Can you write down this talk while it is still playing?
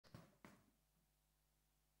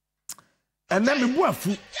And then me bua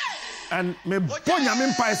fu and me bonya me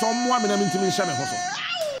mpa so mo am na me ntimi hye me ho so.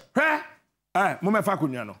 Hwe mo me fa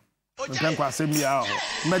konwa no. Nkan kwa asem ya ho.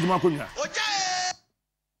 Medjuma konwa.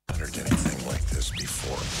 Anything like this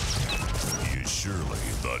before. He is surely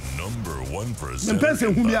the #1 presenter. Mpense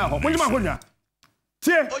hu bia ho. Medjuma konwa.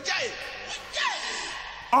 Tie.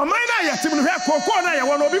 O mai na ya tim no hwe koko na ya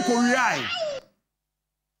wo no bi ko wi ai.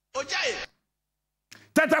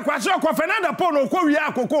 Tata kwase ko Fernando Pono ko wi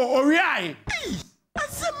akoko o wi ai.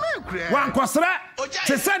 Wan kosra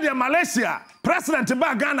te said in Malaysia president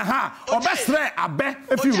ba Ghana ha obesre abe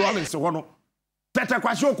efi Rollins ho no. Tata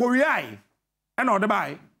kwase ko wi ai. E na o de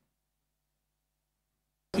bai.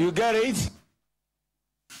 You get it?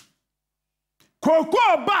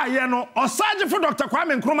 COCO BOD no osaje for Dr.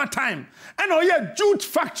 Kwame Nkrumah time and oye jute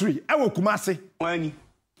factory e wo Kumasi. Wani.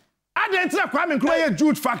 Adentra Kwame Nkrumah ye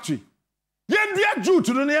jute factory. Ye dia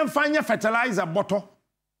jute no ye mfanya fertilizer bottle.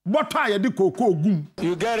 Bottle ye di COCO gum.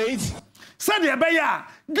 You get it? Said ye be ya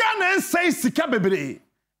Ghana say sika bebre.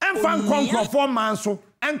 Enfan konkrofo manso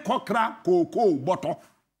enkokra COCO bottle.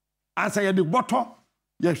 Ansa ye di bottle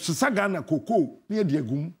ye sisa Ghana COCO ne di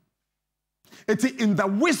agum. It's in the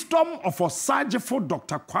wisdom of Osajefo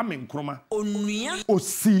Dr. Kwame Nkrumah. O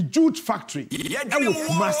si jute factory.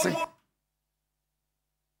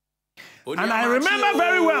 And I remember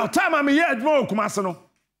very well time I'm here at Mo Kumasi no.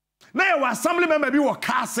 Na your assembly member be wo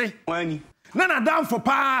Kase. Na na down for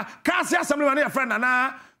pa Kase assembly member friend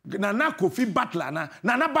Nana Kofi Butler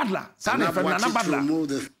Nana Butler. Sana friend Nana Butler.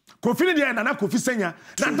 Kofi ni dey Nana Kofi Senya.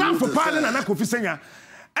 Na down for pa Nana Kofi Senya.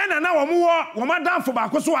 And now woman down for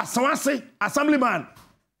back so as assemblyman.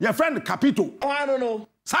 Your friend Capito. Oh, I don't know.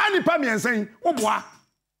 Sani pa me and saying, oh boy.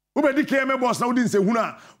 Ubedi KM boss now didn't say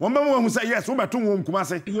huna. One member who say yes, Ubetu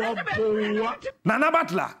Kumase. Nana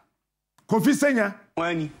Butler. Kofi Senya.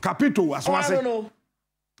 Capito as I say.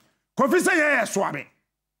 Kofi Senya Swami.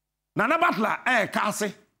 Nana Butler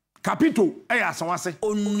Kase. Capito as I say.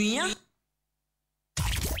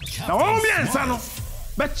 Now all me and Sano.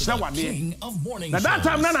 But King of morning now that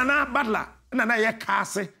time Nana Butler Nana ye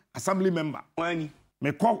Kase assembly member.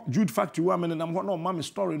 Me call jute factory woman and I'm no mommy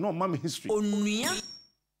story, no mommy history.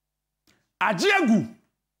 Ajiagu.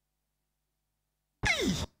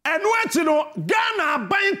 And what you know, Ghana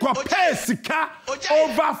buying copper sika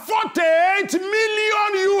over $48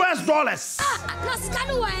 million US.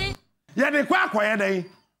 Yadi kwa yadi.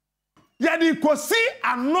 Yadi ko see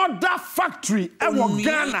another factory e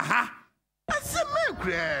Ghana ha.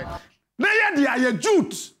 Na ye dia ye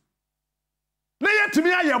jute. Na ye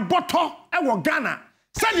timi aye bottle e wo Ghana.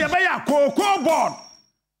 Said ye be ya COCO BOD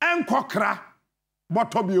enkokra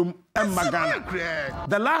bottle biom Ghana.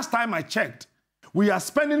 The last time I checked, we are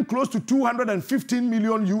spending close to $215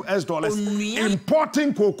 million US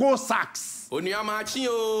importing cocoa sacks.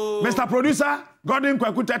 Mr. Producer, Gordon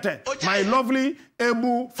Kwekutete, my lovely,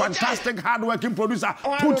 able, fantastic, hard-working producer,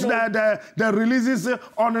 put the releases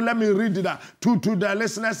on. Let me read it to the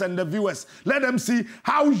listeners and the viewers. Let them see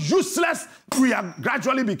how useless we are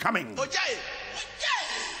gradually becoming.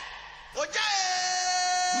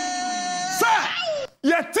 Sir,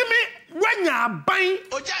 yetimi when you are buying,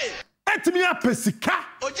 etimi a pesika,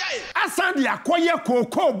 asan di akoye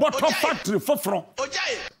COCO bottle factory foforo.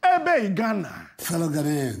 Ebe Ghana. Fellow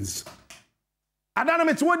Ghanaians. Adana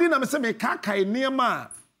me twodi na me se me kakai niema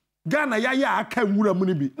Ghana ya aka nwura mu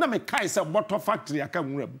ni bi na me kai se bottle factory aka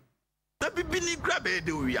nwura mu. Na bibi ni grabe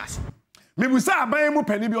de wiase. Me busa aban mu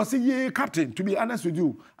pani bi o say ye captain, to be honest with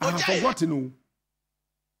you, I have forgotten.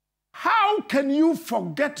 How can you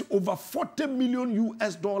forget over $40 million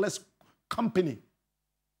US company?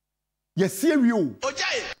 Yes, you.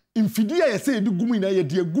 Infidia ye say du gum ina ye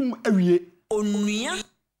de gum awie. Onua.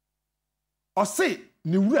 Or say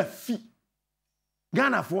ni wura fi.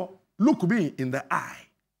 Ghana for look me in the eye.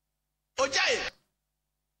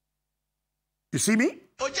 You see me?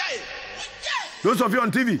 Those of you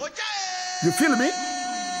on TV. You feel me?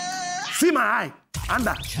 See my eye.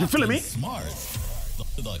 Anda, you feel me? Smart.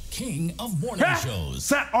 The king of morning shows.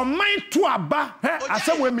 Say on my to aba, I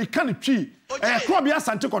say we me can tree. Club ya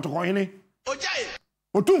sante kotoko hene.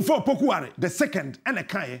 Otumfo pokuare the second and a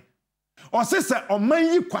kai. Or say on my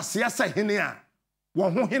yi kwase asa hene a wo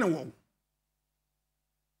ho hene wo.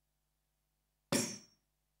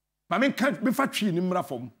 Ma me kan be fa twi ni mra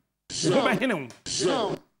fom. Go be hene wo.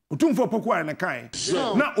 Otumfo pokuare na kai.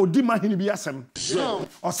 Na odi ma hene bi asem.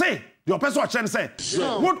 Or say the person chen say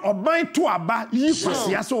what oban to aba yi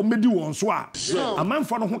kwase asa o medi won so a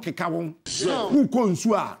amanfo no ho keka won. Who ko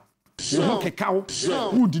nsu a wo ho kekao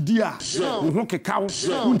wo didi a wo ho kekao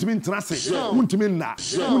wo ntimi ntrase wo ntimi nna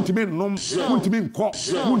wo ntimi nnom wo ntimi nkọ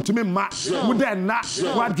wo ntimi ma wo de na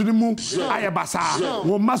wo adwene mu ayebasa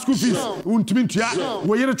wo masku fees wo ntimi ntua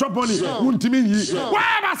wo yere choponi wo ntimi yi wo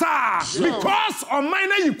ayebasa because on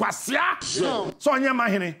mine yi kwasia so onye ma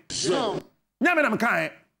hene nyame na mkan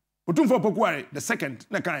otumfo pokuare the second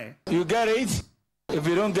na kan You get it? If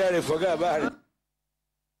you don't get it, forget about it.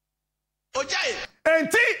 Ojai.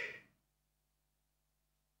 enti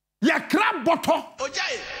ya crab bottle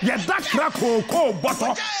Ojai. ya da crab cocoa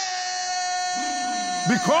bottle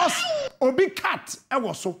because obi cat e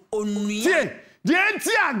wo so tie the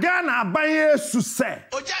enti aga na aban Yesu se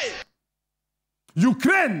Ojai.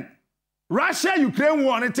 Ukraine Russia Ukraine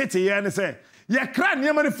war ne tete ye ne se ya kra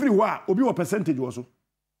niam ne free ho a obi wo percentage wo so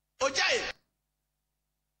Ojai.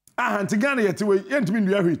 Anti Ghana yeti we yentimi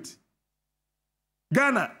ndua hwit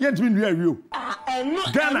Ghana yentimi ndua wio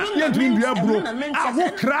Ghana yentimi ndua bro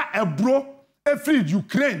awo kra ebro efri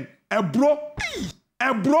Ukraine ebro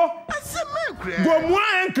Gomua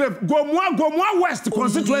enclave Gomua West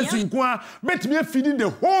constituency nkoa betimi afidi the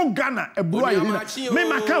whole Ghana ebro ayina me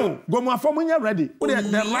makao Gomua for munya ready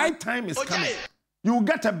the right time is coming you will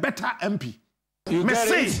get a better MP me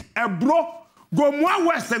say ebro Gomua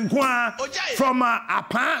West nkoa from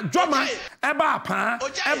apa Joma eba apa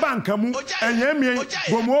eba nkamu enyemie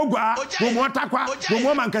Gomua ogwa Gomua takwa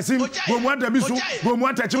Gomua mankasim Gomua dabisu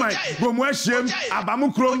Gomua techimai Gomua hiem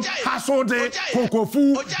abamukrom hasode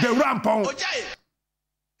kokofu the rampon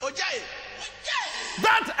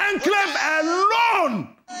that enclave alone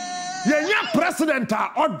yenya president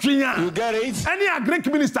odwia You get it? any agric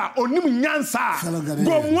minister onim nyansa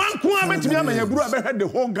Gomua nkoa betimi amanyaburu abehead the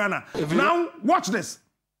whole Ghana now watch this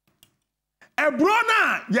ebro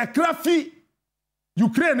na yekrafi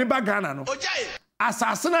Ukraine ba Ghana no Ojai.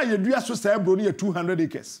 asase na yedua so say ebro no 200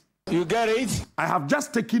 acres You get it? I have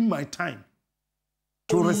just taken my time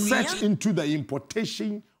to research into the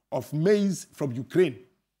importation of maize from Ukraine.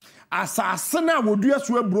 Asase na wodua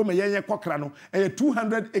so ebro me yenye kokra no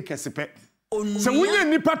 200 acres pe. Se wunye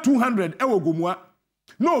nipa 200 e wo Gomua.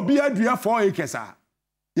 No obi adua 4 acres a.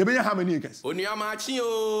 Ye be how many acres? Oniamachi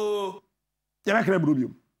o. Ye be kra bro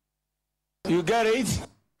biom. You get it?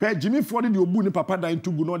 Pe Jimmy Ford de obu ni papa dan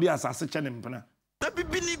tugu no de asase che ne mpena. Na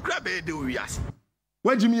bibini grabe de wiase.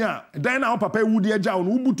 Wa Jimmy a dan na papa wudi agya wo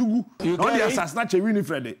no ubutugu. No de get it? asase na che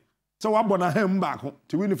Winifred. So wa bona hem ba ko.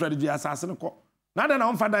 Ti Winifred ji asase ne ko. Na da na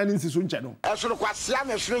on fa dan ni nsiso nche no. Esoro kwasia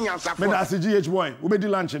na esoro nyansafo. Me da GH boy, we be di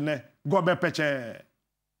lunch ne. Go be peche.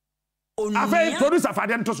 Afei producer fa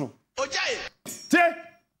dem to so. Ojai. Tie.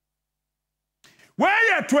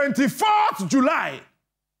 Where 24th July.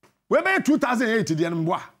 We be 2008 di en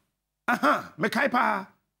mboa. Aha, me kai pa.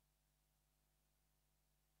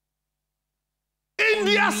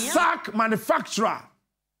 India sack manufacturer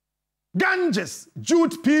Ganges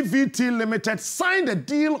Jute PVT Limited signed a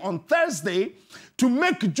deal on Thursday to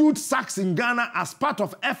make jute sacks in Ghana as part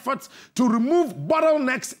of efforts to remove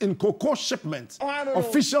bottlenecks in cocoa shipments.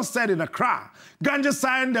 Officials said in Accra. Ganges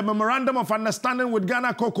signed a memorandum of understanding with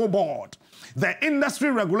Ghana COCO BOD, the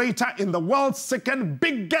industry regulator in the world's second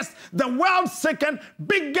biggest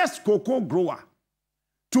cocoa grower,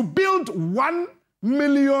 to build 1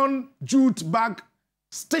 million jute bag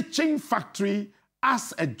stitching factory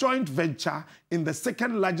as a joint venture in the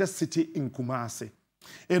second largest city in Kumasi.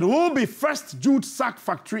 It will be first jute sack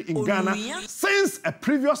factory in Ghana since a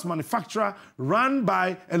previous manufacturer run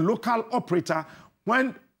by a local operator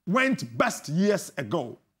went bust years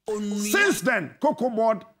ago. Since then, COCO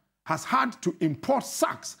BOD has had to import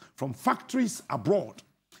sacks from factories abroad,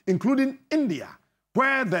 including India,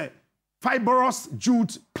 where the fibrous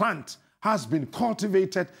jute plant has been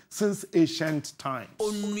cultivated since ancient times.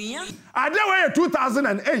 Adewaye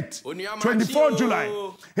 2008, 24 July.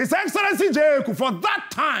 His Excellency J. for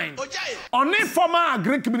that time, only former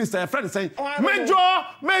Greek minister, friend saying, Major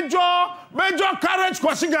courage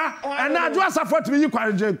Kwashiga, and I do support me,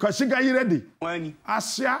 Kwashiga, you ready?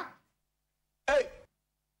 Asia? Hey.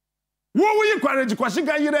 Who will you courage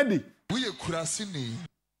Kwashiga, you ready? We are Kurasini.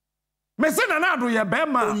 Mesena Nadu, ya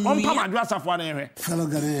Bema, on Pama Dwasafwane. Fellow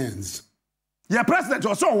Ghanaians. Your president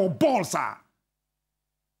was so ball, sir.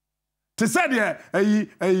 To say,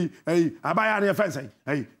 Abaya, your fancy,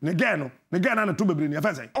 Negano, and two baby in your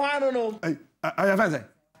fancy. Oh, I don't know. I fancy.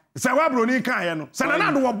 Sawabroni Kayano.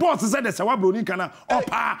 Sananado boss said the Sawabroni Kana,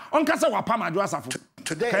 on Casa Pama Dwasafu.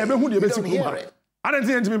 Today, I don't hear it. I didn't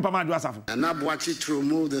see anything Pama Dwasafu. And not watch it to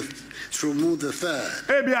remove the third.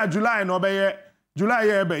 Ebia July no obey July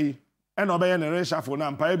ebay and obey and reshuffle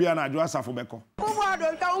now. Ebia na Dwasafu beko.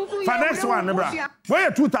 For next one, bra.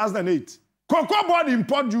 Where 2008, Cocoa Board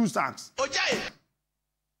import jute sacks. Ojaye.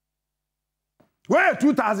 Where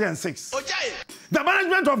 2006. Ojaye. The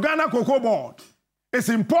management of Ghana Cocoa Board is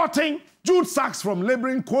importing jute sacks from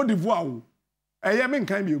neighboring Côte d'Ivoire.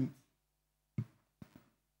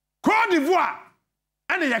 Côte d'Ivoire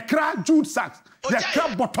and the kra jute sacks. The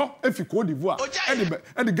kra bottle if you Côte d'Ivoire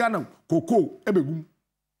and the Ghana cocoa ebegum.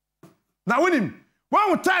 Now with him,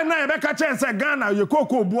 one time now you catch say Ghana your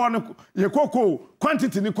cocoa born your cocoa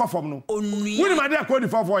quantity ni from no. With him I dey Côte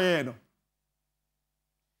d'Ivoire for year no.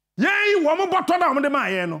 Yey wo mo bottle na mo de ma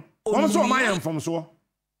ye no. Wo so ma ye mfom so.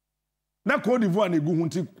 Na Côte d'Ivoire na egu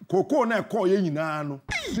hunti cocoa na e call ye nyina no.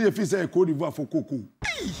 See if say Côte d'Ivoire for cocoa.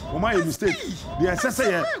 O my mistake. The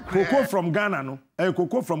assessor cocoa from Ghana no.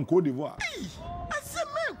 Cocoa from Côte d'Ivoire.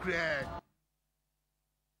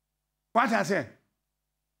 What I say?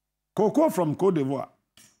 Cocoa from Côte d'Ivoire.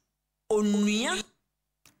 Onuya.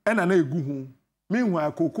 And an egu hu.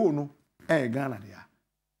 Meanwhile cocoa no Ghana there.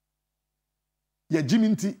 Ye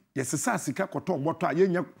jiminti ye sesa sika koto boto ye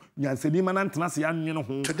nyanseni manantena se ya nwene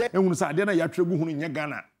ho. Ehunu sa ade na ya twegu hu nye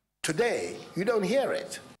Ghana. Today, you don't hear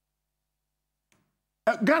it.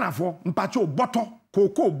 Ghana for mpacho boto,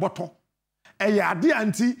 cocoa boto. Eye ade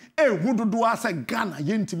anti ehu dodo ase Ghana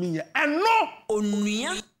ye ntimi ye. Eno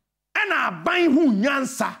Onuya. Ena aban hu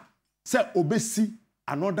nyansa se obesi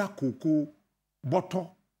another cocoa boto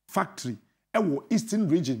factory ewo Eastern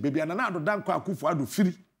region baby anana adodanko akufo ado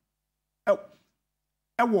firi.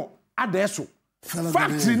 Ewo adeso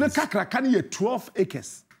factory na kakraka ne 12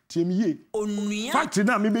 acres tiemiye factory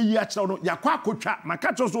na mebe yi a kire no yakwa akotwa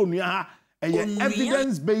makacho so onua ha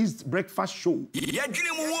evidence based breakfast show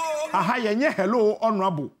aha yenye hello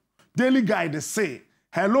honorable daily guide say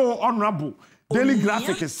hello honorable daily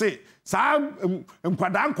graphic say sa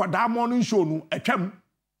nkwada morning show no atwam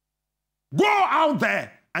go out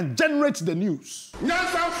there and generate the news.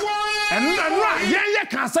 And yeah,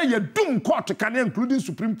 can say you doom court can including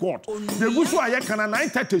Supreme Court. The go so I can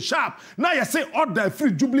 9:30 sharp. Now you say order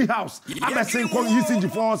free Jubilee House. I be saying call ECG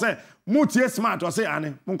for say mutie smart or say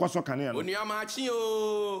ane munko so kan ya.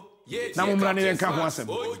 Na mumra ne nka ho asem.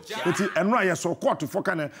 Eti enra ye so court for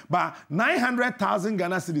kan ba 900,000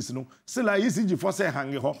 Ghana cedis no. Still ECG for say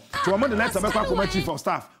hange ho. To mo the letter be kwa chief of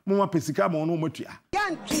staff. Mo ma pesika mo no matua.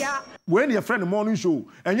 When your friend morning show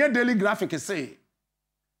and your daily graphic say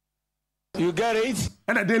You get it?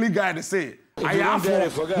 And a daily guide say I have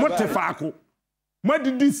Motefako.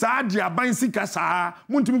 Madidi sa dia ban sika sa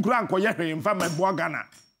muntimi kura anko ye hwe mfa mabo Ghana.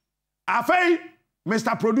 Afei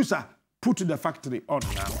Mr. Producer put the factory on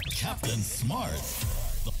now. Captain Smart,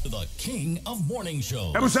 the king of morning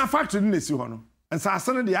shows. Ebusa factory ni si ho no. Ensa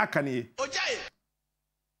asane de aka ne. Ojaye.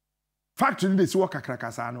 Factory ni si wo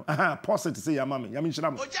kakraka sa no. Aha, posit say ya mama, ya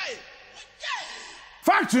minchira mo. Ojaye.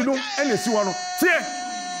 Factory no ene si ho no. Tie.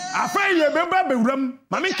 Afei ye beba bewuram,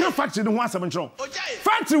 mama ke factory no ho asem nchiro.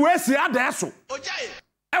 Factory we si adeso. Ojaye.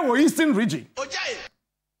 Ewo Eastern region. Ojaye.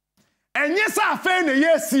 Enye sa afei na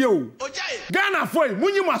ye si o. Ojaye. Ghana foi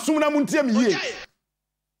munyi masum na muntie me ye.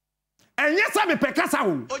 Enye sa me pekasa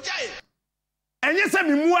o. Ojaye. Enye sa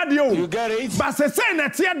me mu ade o. You get it? Ba se say na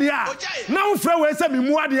tie de a. Na wo fra we say me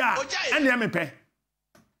mu ade a. Ene me pe.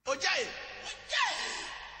 Ojaye.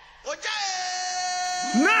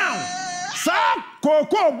 Ojaye. Now, sa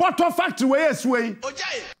cocoa bottle factory we eswe.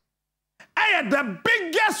 Ojaye. The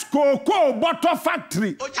biggest cocoa bottle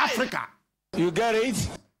factory Africa. You get it?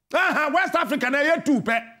 West Africa na ye two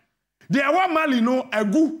pe. There one Mali no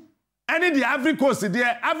egu. Any the Ivory Coast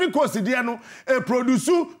there no produce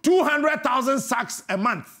 200,000 sacks a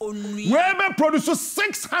month. We be produce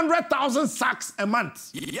 600,000 sacks a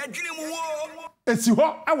month. Esi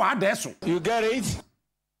ho e wa adeso. You get it?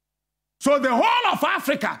 So the whole of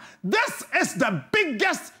Africa, this is the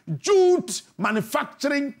biggest jute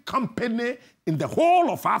manufacturing company in the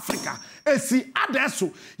whole of Africa. Esi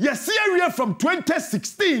adeso. You see area from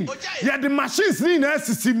 2016. Yeah, the machines ni na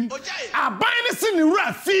sisim. Aban ni si ni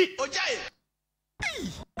rafi.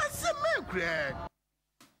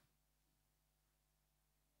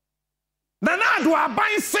 Nanado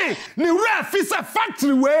aban say ni rafi sa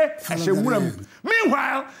factory we ehye wuram.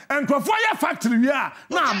 Meanwhile, and Kofoya factory we are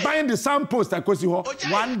now buying the same post because you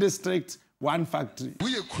one district, one factory.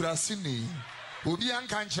 We kurasini. Obi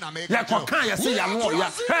anka nchina make. Ya kokan ya say ya no ya.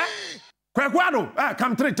 Kwekwado,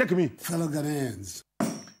 come three take me. Fellow Ghanaians.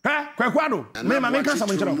 Kwekwado, me ma make some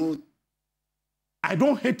nchiro. I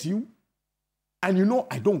don't hate you and you know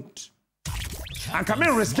I don't. And come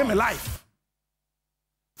in risk my life.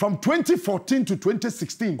 from 2014 to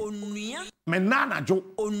 2016. Onua. Menana Jo.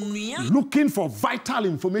 Onua. Looking for vital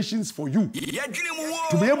informations for you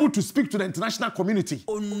to be able to speak to the international community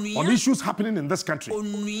on issues happening in this country.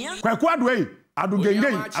 Onua. Kwaku Adwei, Adu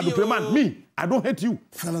Gengeng, Adu Preman, me, I don't hate you.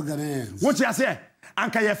 Fellow Ghanaians. What you say?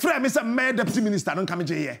 Anka ye frɛ me sɛ mɛ deputy minister no come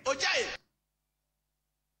here. Ojaye.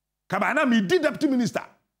 Kabana me did deputy minister.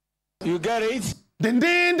 You get it?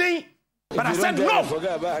 Ding. But I said no.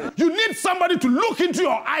 You need somebody to look into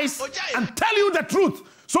your eyes and tell you the truth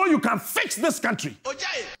so you can fix this country.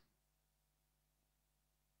 Ojaye.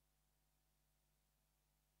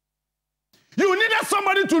 You needed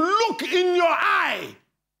somebody to look in your eye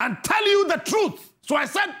and tell you the truth. So I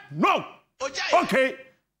said no. Ojaye. Okay.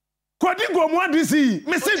 Kodingo Mwadisi,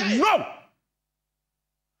 me say no.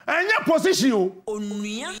 And your position,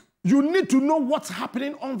 Onua. you need to know what's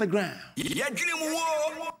happening on the ground.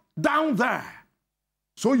 Down there.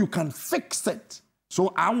 So you can fix it.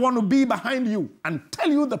 So I want to be behind you and tell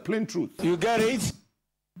you the plain truth. You get it?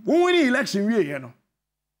 When we election we you know.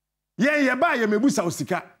 Yeah, ba ye mebusa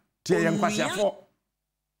osika. Tie ye nkwasiafo.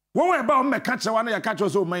 When we ba me catch one ya catch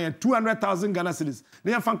so man 200,000 Ghana cedis.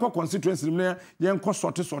 Na yan fanko constituency na yan ko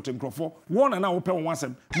sorte nkrofo. One na wo pe won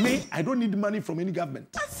asem. Me, I don't need money from any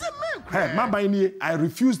government. Hey, I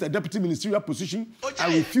refuse the deputy ministerial position.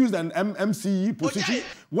 I refuse an MCE position.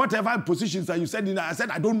 Whatever positions that you said in, I said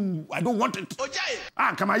I don't want it.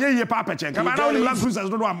 Ah, come on, ye papa chen. Come on, I only land cruisers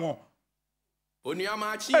don't want more.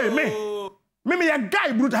 Hey, me a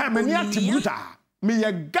guy bruta. Hey, me a bruta. Me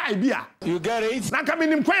a guy bia. You get it? Na come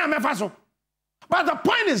in kwaya me faso. But the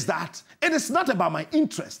point is that it is not about my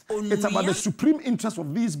interest. It's about the supreme interest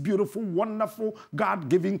of these beautiful, wonderful,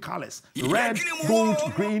 God-given colors. Red, gold,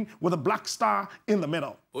 green, with a black star in the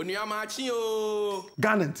middle.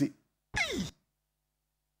 Guarantee.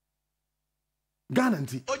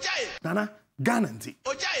 Guarantee. Nana, guarantee.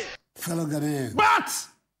 Fellow Ghanaians. But,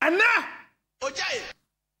 and now,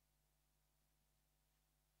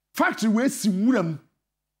 factory we si wuram.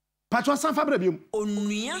 Patwa san fabrabim.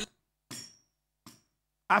 Onua.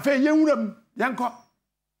 Afe ye wuram yanko.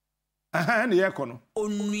 Aha na ye kono.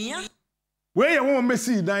 Onua. We ye won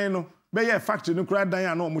mesi dan no, be ye factory no kura dan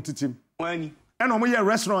ana omutitim. Wani. And omo ye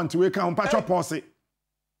restaurant we kan patwa pause.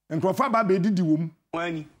 Nkrofa ba be didi wom.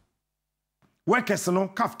 Wani. Workers no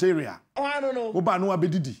cafeteria. Oh, I don't know. Wo ba no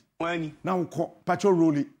abedidi. Wani. Na wo ko patwa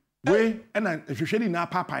rolli. We and hwehwehwedi na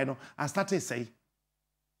papa no I started say.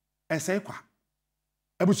 Say kwa.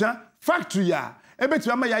 Ebucha factory ya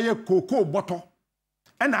ebetu ama ya ye COCO BOD.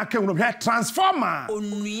 And I can transformer.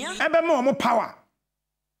 Onua. Ebe ma omo power.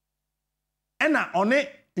 And na one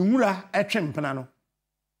nwura etwe mpena no.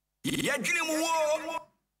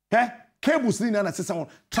 Cables ni na sesa won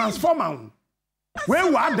transformer. Where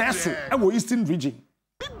we are there so e wo eastern region.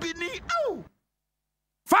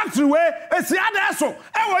 Factory where esi there so e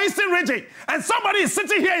wo eastern region and somebody is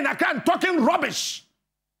sitting here in Accra and talking rubbish.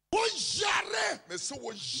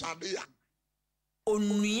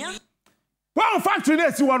 Onua. One factory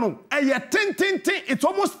there si one it's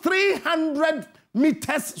almost 300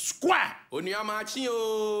 meters square.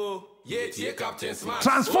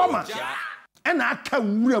 Transformer. And I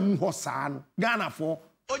can wura hosan Ghana for.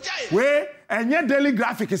 We enye daily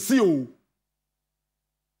graphic see o.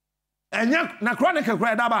 Enye na chronicle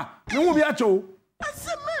kra daba. Me wo bi acho.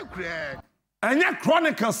 Enye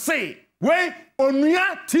chronicle say we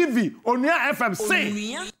Onua TV, Onua FM say.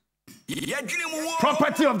 Onua.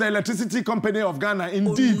 Property of the Electricity Company of Ghana,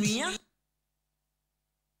 indeed. Onua.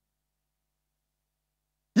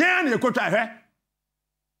 Yeah, you go try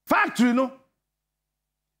factory no.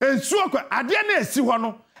 And so ade na esi ho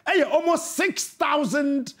no, almost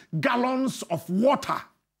 6,000 gallons of water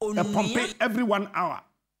pumping every 1 hour.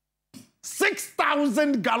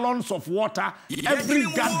 6,000 gallons of water every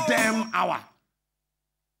goddamn hour.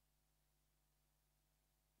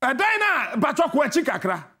 Adina batoko echi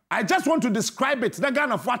kakra. I just want to describe it. The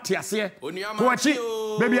Ghana of what here. Baby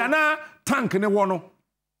ana tank ne wono.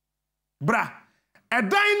 Bra.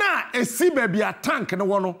 Adina esi baby a tank ne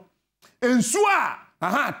wono. Ensua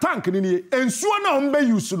tank ni ensua na ombe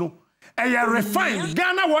use no. Eye refined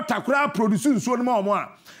Ghana water kura produce nsuo no mo a.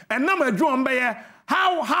 Enam adwo ombe ye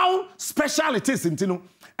how special it is intino.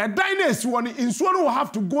 Adina esi woni nsuo no will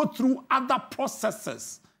have to go through other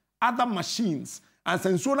processes, other machines. And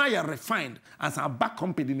since so now you're refined as a back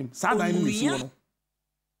company,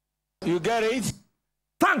 you get it?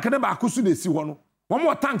 Tank never akusu de si one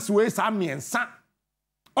more tanks way sa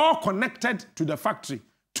all connected to the factory.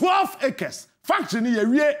 12 acres. Factory ni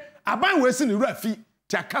we aban we si ni rafi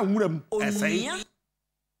ti aka nwuram esay.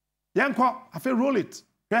 Yanko, I feel roll it.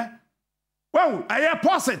 Yeah. Well, I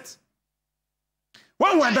pause it.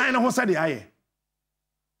 One were dying on said the aye.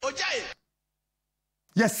 Ojai.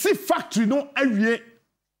 Yes, see factory no awie.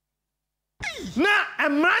 Na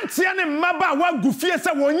emrantia ne mmaba wa gufie se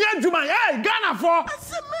wonya adwuma eh Ghana for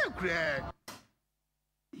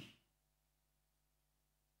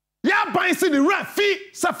ya ban se the rafi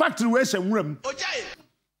sa factory we hye nwuram Ojai.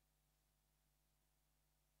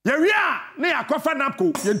 ya wia ne yakofa napco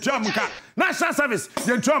yentuamka national service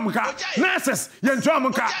yentuamka nurses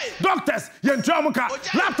yentuamka doctors yentuamka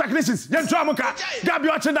lab technicians yentuamka gabi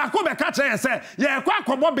ochida ko be ka kire se ye kwa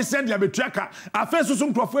akobo bese dia betuaka afesu so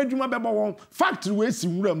nkrofo adwuma bebo won factory we si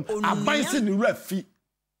nwuram aban se ne rafi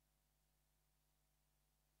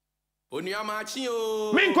Oniamachi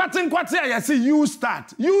o. min kwate ya say you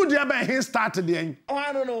start you there be he start there Oh,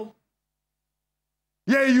 I don't know.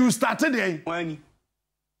 yeah you started there When?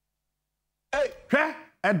 Hwɛ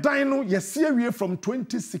ɛdan no yɛsi awie from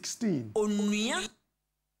 2016 Onua.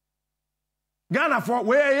 Ghana for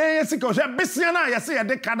we ye sika hwɛ besia na yɛsi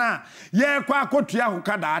yɛde ka na yɛ kwa akotua ho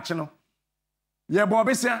ka daakye no yɛ bɔ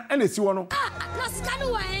besia ɛna esi wɔ no Na sika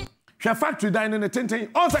no wɛn. hwɛ factory dan no ne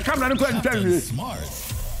tenten on sa camera no kwa ntwa nwie Smart.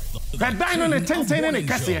 hwɛ dan no ne tenten ne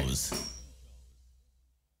kɛseɛ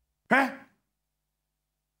hwɛ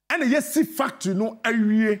ɛna yɛsi factory no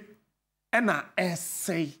awie ɛna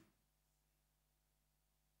ɛsɛe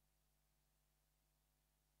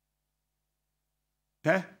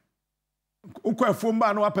hɛ ukɔ afom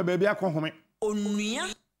ba no apɛ baabi akɔ home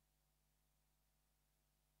Onua.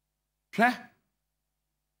 hwɛ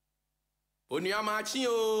Oniamachi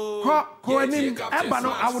o. ko anim eba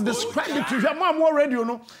no I will describe it to you hwɛ more radio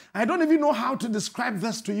no I don't even know how to describe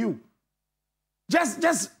this to you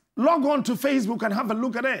just log on to Facebook and have a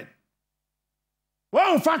look at it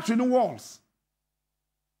well factory no walls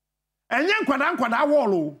ɛnyɛ nkwada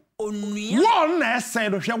wall o Onua. wall na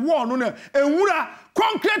ɛsɛn do hwɛ wall no na enwura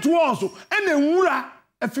concrete walls so ɛna enwura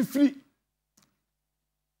afifiri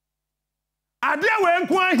ade we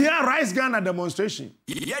nko ahia Rise Ghana demonstration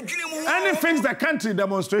Yadwene mu. any fix the country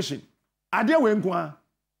demonstration ade we nko a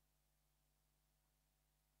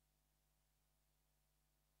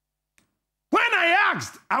when I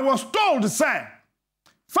asked I was told say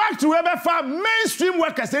factory we be for mainstream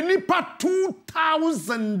workers nipa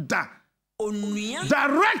 2,000 Onua.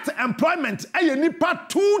 direct employment aye nipa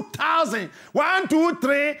 2,000 1 2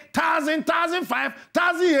 3 1,000 1,005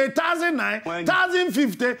 1,008 1,009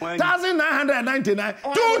 1,050 1,999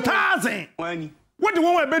 2,000 When? what the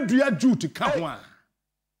one we be dua jute ka ho a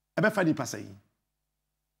e be fa nipa say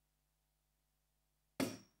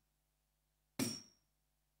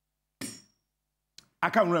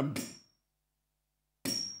aka nram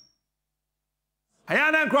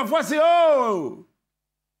ayana nkrofo say oh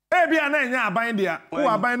ebi ana nya aban dia wo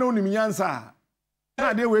aban no nim nyansa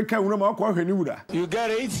na de we ka wura ma ko hwani wura You get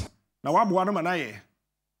it? na waboa no ma na ye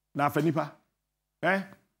na afa nipa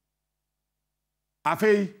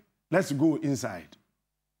afei let's go inside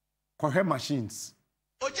ko hwe machines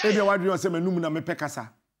ebi Ojai. wadwe se manum na mepe kasa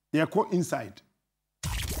ye ko inside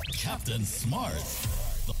Captain Smart.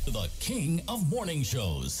 The king of morning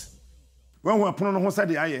shows. when we apono no ho se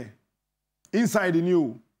de aye inside ni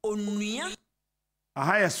o Onua.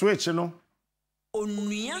 aha ye switch no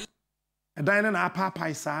Onua. edan na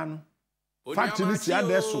apaapai saa no factory ni si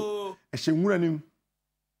ade so e hye nwura nim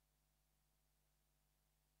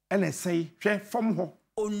ena sei hwe fom ho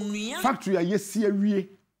Onua. factory a yesi awie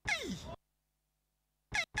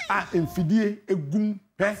a emfidie egum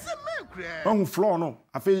hwe on floor no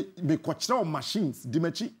afi be kokyere machines di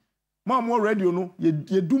machi mo radio no ye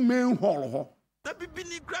du main hall ho Na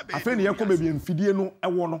bibini grabe. afi ne yakọ be emfidie no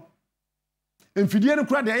ewo no emfidie no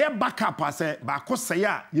kura de ye backup ase ba ko sey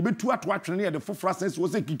a ye betu ato atwene ne ye de fofora sense wo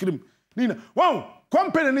se kikirim nina wow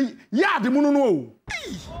company ni yard mu no o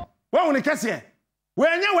wow ne kase we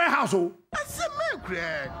nya warehouse o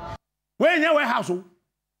we nya warehouse o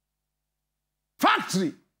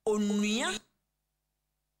factory Onua.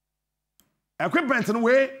 equipment no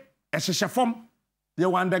we ehyehyɛ fam ye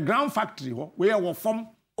underground factory ho we wo fam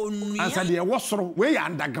ansa Onua. de wo soro we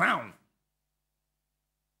underground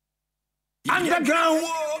underground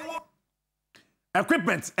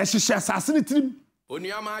equipment ehyehyɛ asase ne tirim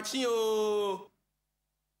Oniamachi o.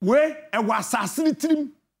 we ewa asase ne tirim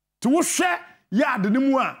to wo hwɛ yard ne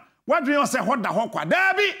mu a wadwen yo sɛ hoda hɔ kwa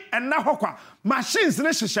dabi enna hɔ kwa machines ne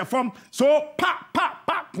hyehyɛ fam so pa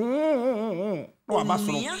no waba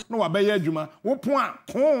soro no waba yɛ adwuma wo po a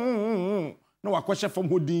no wakɔhyɛ fam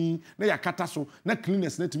hɔ din na yakata so na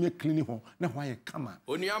cleaners na tumi clean ho na ho ayɛ kama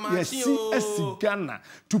Oniamachi yes asi Ghana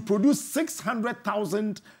to produce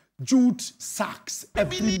 600,000 jute sacks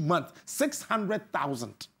every month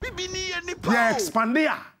 600,000 Bibini ye they nipa. expand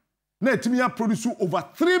there na etimi produce over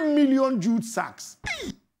 3 million jute sacks.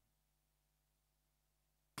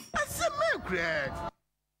 That's a milk.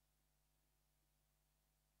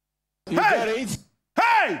 You got it.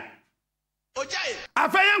 Hey! Ojai.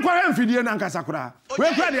 Afeyan kwara mfidie na nkasa kura. We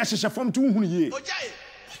kura de hyehye fom to hunu ye. Ojai.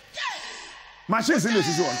 Machines in the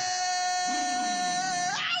sisi won.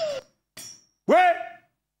 We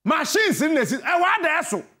machines in the sisi. E wa da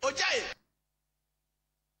eso. Ojai.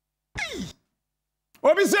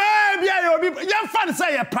 Obi say bia ye obi yan fan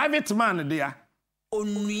say a private man there.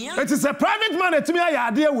 Onua. It is a private man etimi aye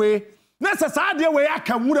ade we. Na se sa ade we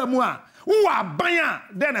aka nwura mu a. Who are buying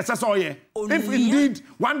then accessory? If indeed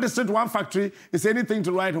one district, one factory is anything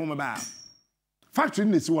to write home about. Factory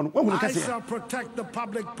in this one. I shall protect the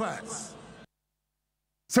public purse.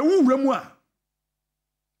 So who remua?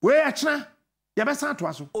 Where achna? Yabasa to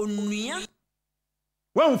aso. Onua.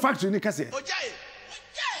 One factory ni kase.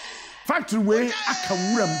 Factory where aka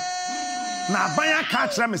wuram. Na banya ka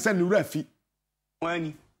kira me se nwura fi.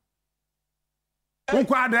 Wani.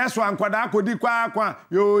 Unkwa da so ankwada akodi kwa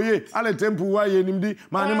yoye ale tempu wa ye nimdi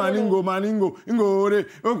maningo ngore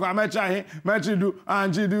unkwa mecha he mechidu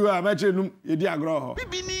anjidu a mechenum yedi agroho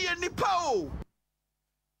Bibi ni ye nipa o.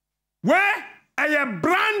 Where a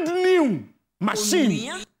brand new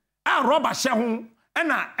machine a rubber she ho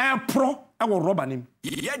na air pro e wo rubber nim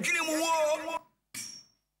Ye dwene mu wo.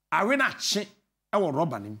 awe na che e wo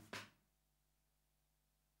rubber nim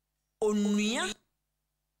Onua.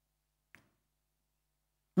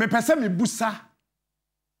 me pese me busa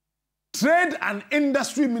Trade and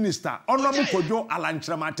Industry Minister Honorable Kojo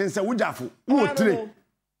Alanchiramaten say wujafo wo tire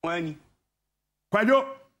Wani. Kojo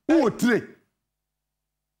wo tire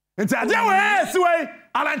Nti ade we si we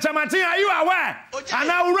Alanchiramaten are you aware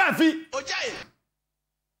ana urafi Ojai.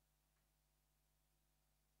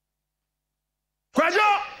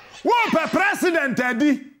 Kojo wo pe president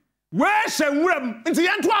adi we hye nwuram nti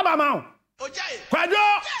yento aba ma wo Ojai.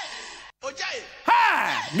 Kojo Ojai.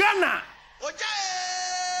 ha Ghana Ojai.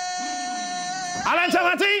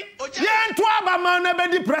 Alanchiramaten yento aba ma na be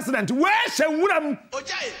di president we hye nwuram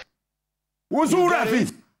Ojai. wo so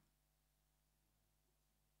urafi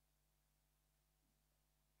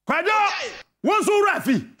Kojo wo so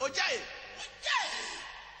urafi Ojai.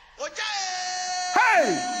 Ojai.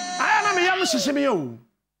 hey ayana me yam hyehye me o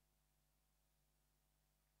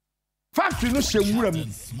factory no hye nwuram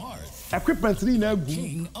equipment ni na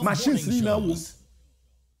agu machines ni na wo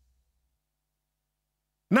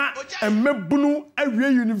na emebunu awie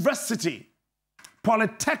university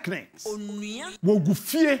polytechnics Onua. wo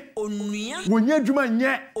gufie Onua. wo nya adwuma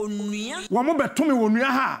nye Onua. wo mo betome wo nua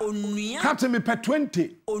ha Onua. captain me pe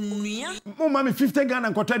 20 Onua. mo ma me 50 Ghana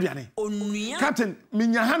nkota aduane Onua. captain me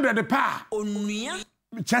nya 100 pa Onua.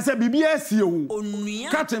 chese bibia sie wo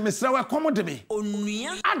Onua. captain me sra we komo de me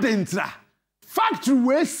Onua. adentra factory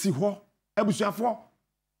we si ho abusuafo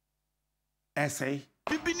essay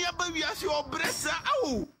Bibi ni aba wiase obresa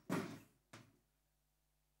awu.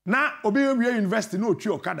 na obi wie university no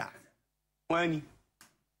otwi okada Wani.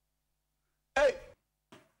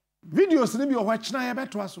 videos ni bi o hwachina ye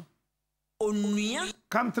beto aso Onua.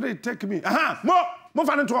 come three take me aha mo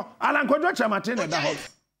fa nto Alankojo Chamaten na da ho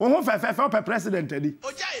wo ho fe pe president adi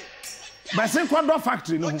Ojai. ba sin kwado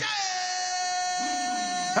factory no ho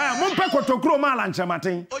mo pe kotokuro ma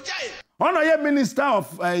Alanchiramaten Ojai. ono ye minister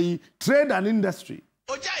of trade and industry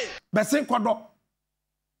Ojai. ba sin kwado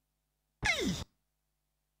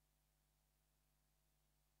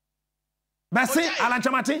ba sin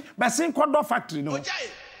Alanchiramaten ba sin kwado factory no Ojai.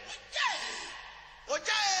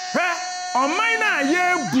 Ojai. oman na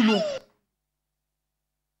ye bu no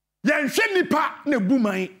ye nhwe nipa na bu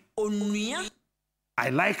man Onua. I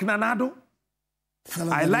like Nanado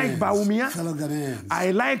Fellow I like Ghanaians, Baumia. Fellow Ghanaians.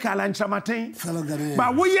 I like Alanchiramaten Fellow Ghanaians.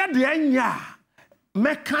 but we ye de anya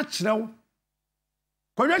meka kyerɛw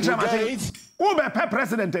Kojo Chamaten it. who be pe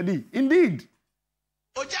president adi indeed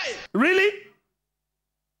Ojai. really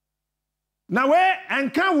now where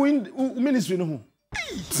enka win ministry no ho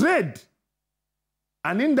trade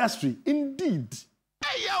and industry indeed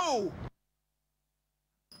Hey yo.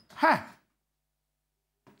 ha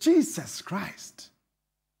Jesus Christ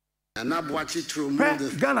And Abuachi to remove pe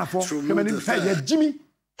the Ghana for to kemani remove fe ye the Jimmy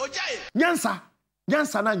Ojai.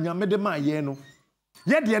 nyansa na nyame de ma ye no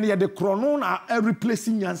ye de ne ye de krono na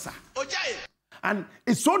replacing nyansa Ojai. and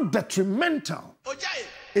it's so detrimental Ojai.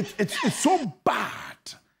 it's so bad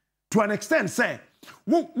to an extent say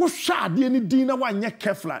wo shade ni din na wanye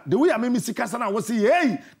careful the way am sika sana wo say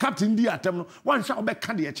hey captain di atem no wan sha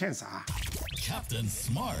obeka de chance ah Captain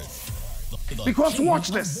Smart. The Because king watch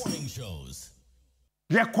of this. morning shows.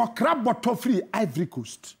 ye kokra bottle free Ivory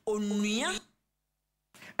Coast Onua.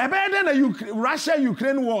 Ebe na Russia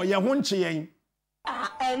Ukraine war ye ho nche yen.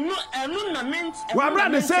 Enu na mint. We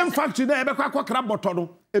brought the same factory na ebe kwa kra botto no.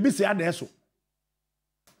 Ebi si ade so.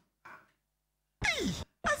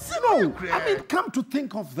 No, I mean, come to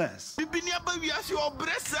think of this.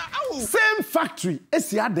 Same factory,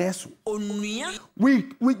 we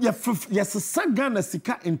yes, Ghana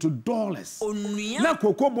sika into dollars. Na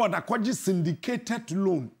COCO BOD akwaji syndicated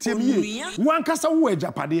loan. Tiemi, one kasa we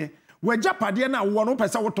japade na wono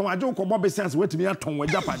pesa woton aje ukobo business wetimi aton we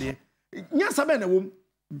japade. Nya sabe na wom.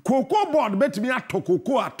 COCO BOD betimi ato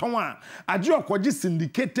cocoa aton a aje okwaji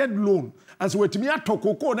syndicated loan. As wetimi ato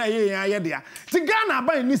cocoa na ye dia. Ti Ghana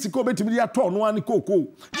ban ni sika betimi ato no an cocoa.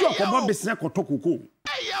 Ji okobo business koto cocoa.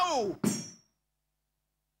 Ayo.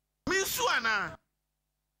 Misuana.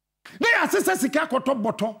 Na ya sesa sika koto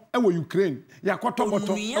boto e wo Ukraine, ya koto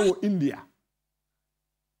boto e wo India.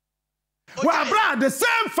 Well, bra, the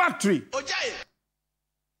same factory.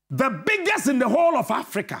 The biggest in the whole of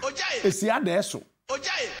Africa. Is here there so.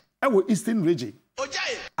 Ewo Eastern region.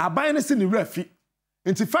 Aban ne se ni refi.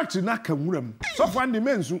 Nti factory na kamuram. So for the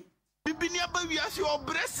mensu. Bibinia ba wiase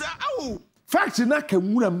obresa awo. Factory na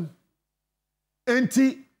kamuram.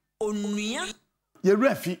 Enti Onua. Ye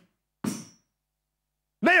refi.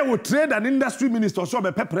 Na ye wo trade and industry minister so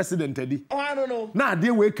be president edi. Oh, I don't know. Na ade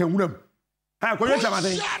we kamuram. Ha ko ye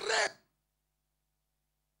chamate.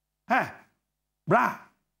 Hey, bra,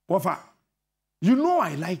 Wafa, you know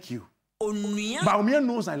I like you. Baumia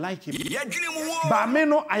knows I like him. But me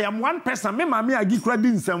know I am one person. Me mami agi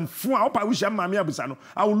kredi nsemfu a opa wisha mami abusano.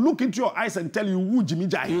 I will look into your eyes and tell you who Jimmy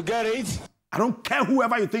Jai. You get it? I don't care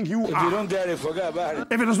whoever you think you are. If you don't get it, forget about it.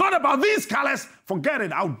 If it is not about these colors, forget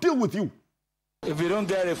it. I'll deal with you. If you don't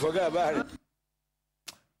get it, forget about it.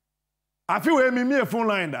 I feel me a phone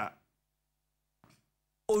line that.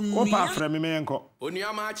 Opa frame me enko.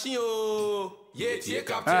 Onyamachi o. Ye tie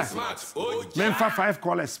Captain Smart. Memfa 5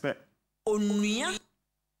 callers spec. Onua.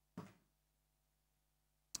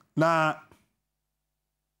 Na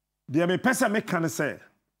dia me pesa me kan say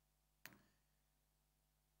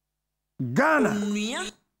Ghana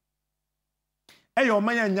Onua. Eyo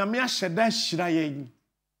manya nyame ahyeda hyira yen.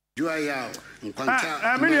 Juaya,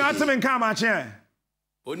 nkwanta. Me you atime nka ma che.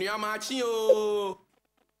 Onyamachi o.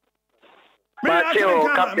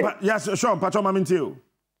 Yes, sure, Pacho Mamintio.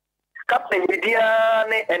 Captain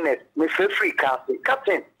Midiane NS, me free castle.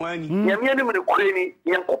 Captain, Yamian with the Queenie,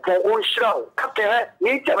 Yankopo, on shroud. Captain,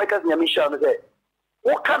 nature makers Yamisha.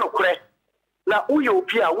 What kind of crack? Now,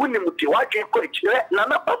 Uyopia, winning with the white coach,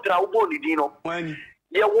 Nana Patra, Bonidino.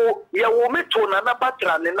 Yawo meto Nana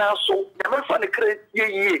Patra, and also, Yaman Fanny Crate,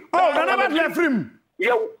 ye. Oh, Nana left him.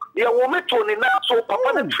 Yawo meto Ninaso,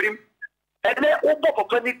 Papa and Trim. And then, oh, Papa,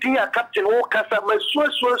 Captain, oh, Casa,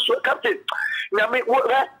 so, Captain. Nyame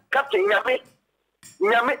what Captain Nyame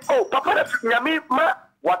oh Papa Nyame ma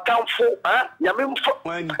watamfo Nyame mfo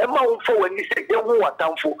ema mfo wani se yewu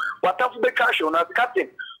watamfo be cash on Captain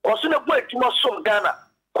koso na boy tuma som Ghana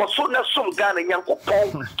koso na som Ghana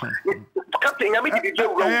Yankopon Captain Nyame di je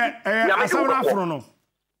wuro Nyame asamna afro no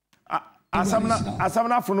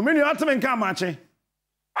asamna afro no me ni atime nka maache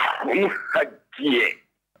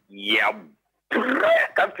yeah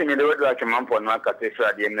Captain the road like man for no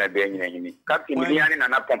cathedral the na be nyanyini Captain Miliani na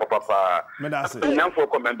na pompa papa na for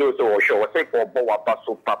commando so show say for bo wa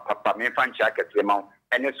paso papa me fan cha ketlema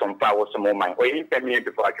ene some power some man o yin pemi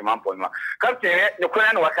before man for no Captain no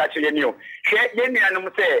kwana na waka che ni o hwe ye ni anum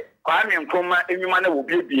say kwa me nkoma enwuma na wo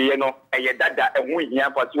biebie no eye dada ehu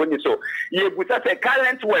hia paso woni so ye buta say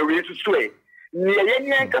current we we so e ni ye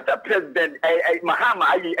ni nkata president Mahama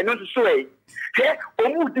ayi eno so e Hey,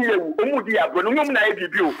 Omudi Abro, no na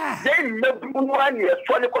ebibio. Then no one is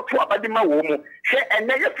trying to abadima womo. Hey, and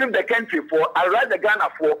never film the country for I rather Ghana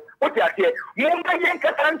for what you say. Mumba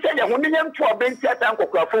yanka tanse when you to a bench at Uncle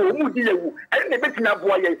for Omudi, and the betina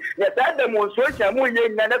boy. Yes, I demonstration more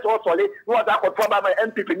young than that also. What I could probably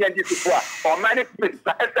MPP and this or management.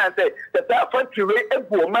 As say that I want to rate a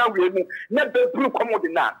woman, never prove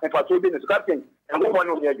commodina and for so business captain and one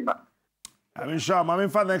of the I'm sure, I'm in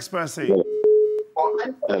for the expert say.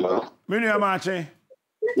 Hello. Many amache.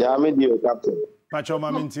 Yeah, I'm the Captain. Pacho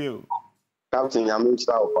Mamintio. Captain, I'm in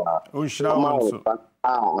South. Oh, Shroud.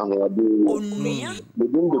 I'm going to do the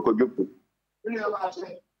Kojupu.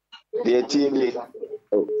 The TV.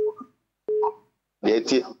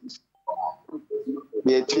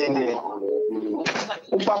 The TV.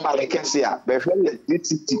 Papa, like I say, before the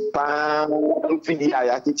 £50 fee, I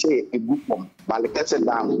had to check a book from Balakasa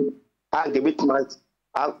down. And the bit much.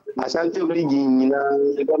 I shan't really the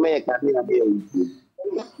American.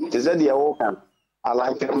 Is that the Okan? I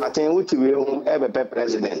like Martin, which will ever be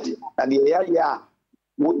president. And the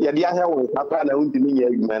ya dia ha wo papa na untimi nya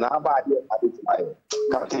adwuma na aba de adetwa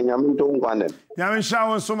Captain Yaminto Ngwane.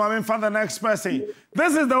 Yamin so my for the next person.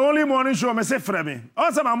 This is the only morning show me say frame.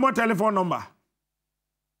 Also my more telephone number.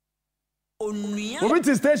 Obi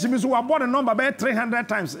to station me so I bought the number by 300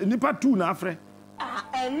 times. Nipa 2 na afre.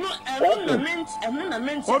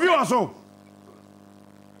 Obi also.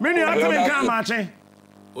 Many atime kan mache.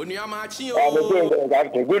 Onia machi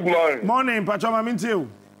o. Good morning. Morning, Pacho Maminti.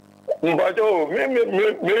 Mpacho, me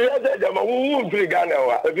ya jama wu free Ghana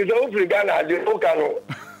wa. If you free Ghana, the okano.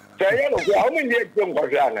 Say no, how many years from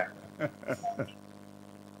Ghana?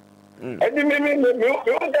 And me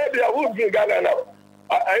that wu free Ghana now.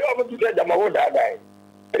 I want to say jama wu da dai.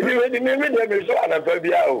 Me so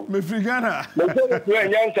anafabia o. Me free Ghana. Me so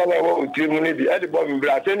nyansa na wo timuni di. Edi bo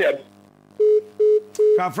mbra senia.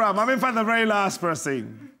 Kafra, I'm for the very last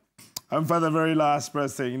person. I'm for the very last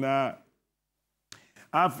person.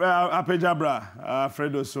 Apejabra,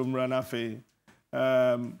 Fredo Sumra Nafe.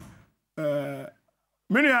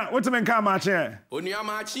 Minia, what's the main car match here? Onia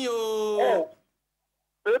machi o.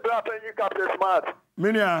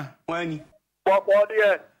 Minia. When?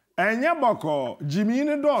 And Yaboko, Jimmy in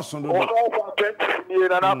the Dawson. Only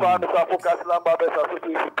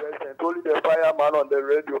the fireman on the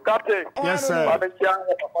radio. Captain. Yes, sir.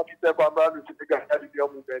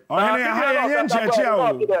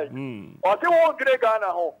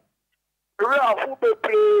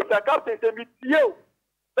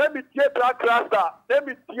 Let me tear black cluster. Let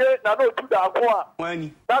me tear Nano to the Aqua.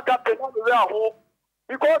 When that captain on the home.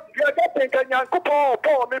 Because you are getting Kenyan Kupo,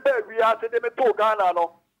 Paul, maybe we are saying them to Ghana,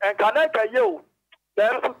 no, and Kanaka, you.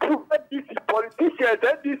 There are two DC politicians,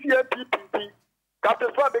 NDC and PPP.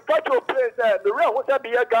 Captain Swami, cut your place there. The real was be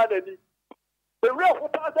a garden. The real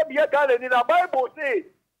was be a garden in a Bible say.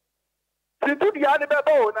 See to the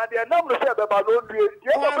animal, and they are not the same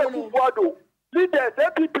leaders,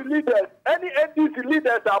 NPP leaders, any NDC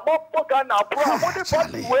leaders are more focused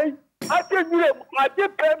on the way. I tell you, I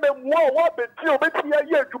did pay them more but you bet me a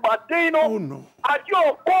year to Martino. Oh no. I do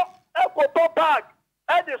a top bag,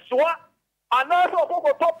 and the swat, and also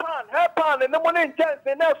a top pan, hair pan, and the money in chance,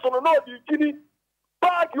 and that's on the Lord, you kidding.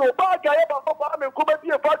 Bag your bag, I have a farm and come at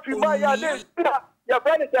your factory, my yard, your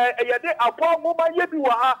friend is a poor woman, you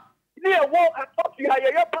are. Near war and talk to your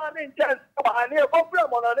pan in chance, and near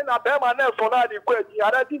Bobraham on a permanent for the question.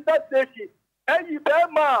 And I did that station. And you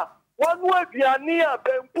Bema, one word you are near,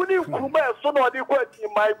 then putting Kuma, son of the question,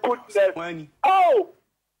 my goodness. Oh,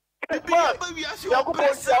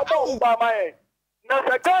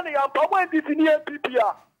 Nasakani and Papa this near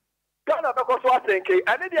PPR. Ghana because was thinking,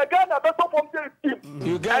 and then the Ghana better from the team.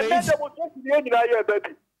 You got it. And then there was just the end of the year,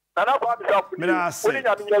 baby.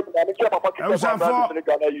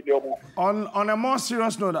 On a more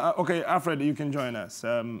serious note, okay, Alfred, you can join us.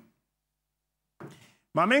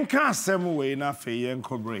 My main cast some way na fe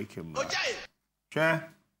enko break him. Okay.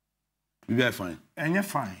 We be fine. And you're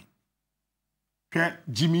fine. Okay,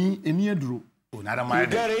 Jimmy eni edru. Oh, nada my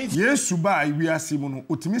day. Yes, suba we are simono.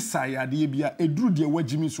 Otimi sayade bia edru de wa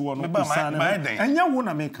Jimmy so no kusane. And ya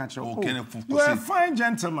wona make catch. Okay, you are a fine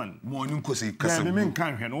gentleman. Morning ko say kasa. Me men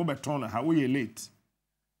kan hwe no beton ha we late.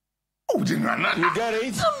 Oh, dinana. You got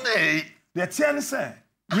it. Someday. The tell say,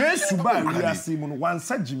 yes, suba we are simono wan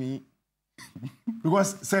sa Jimmy.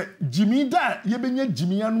 Because say Jimmy da ye benye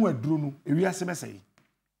Jimmy anu edru no e wi ase be say.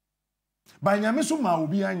 Ba nyame so ma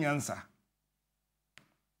obi anyansa.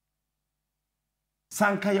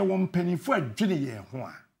 Sanka ye won penifo adwene ye ho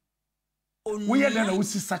a. We then we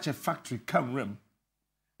see such a factory come rim.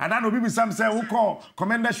 And then obi be some say we call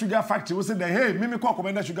Commander Sugar Factory. We say that hey, me call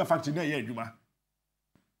Commander Sugar Factory there ye adwuma.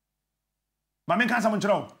 Ma me kan sa mo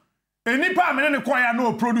nchero. Enipa me ne kwaya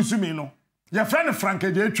no produce me no. Ye friend Frank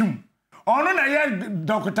Ejatwum. Ono na ye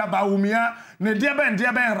Dr. Bawumia ne dia ben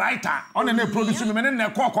writer. Ono na produce me ne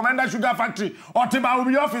call Commander Sugar Factory. O te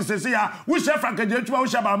Bawumia office say ya. We share Frank Ejatwum, we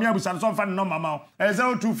share Bawumia busan so fa no mama.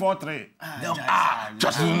 0243.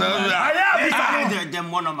 Just no. Aya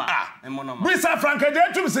dem monoma. We say Frank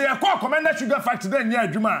Ejatwum say ya call Commander Sugar Factory there near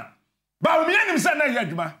adwuma. Bawumia nim say na ye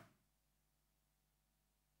adwuma.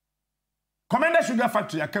 Commander Sugar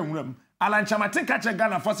Factory ya kan wuram. Alan Chamatin catch a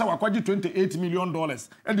Ghana for $28 million.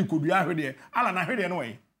 And the could be out here. Alan, I heard it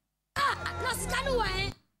anyway.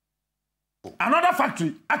 Another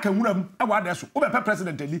factory, I can run a word as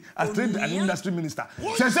president as trade and industry minister.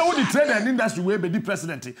 Says all the trade and industry will be the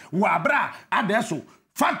president. Wabra, Adesso,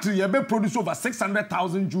 factory, you be produce over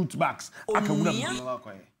 600,000 jute bags. I can run.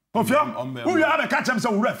 Who you have a catch him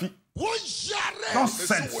so refi?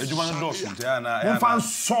 Nonsense. Ejuma no dosun te ana. Won fan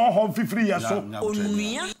so hon fifiri ya so.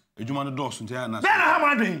 Ejuma no dosun te ana. Then how am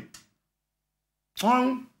I doing?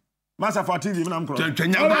 Master for TV, I'm crying. That's a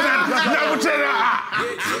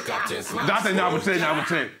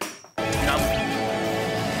nyabutre.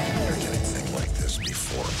 Like this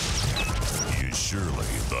before. He's surely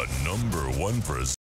the #1 presenter.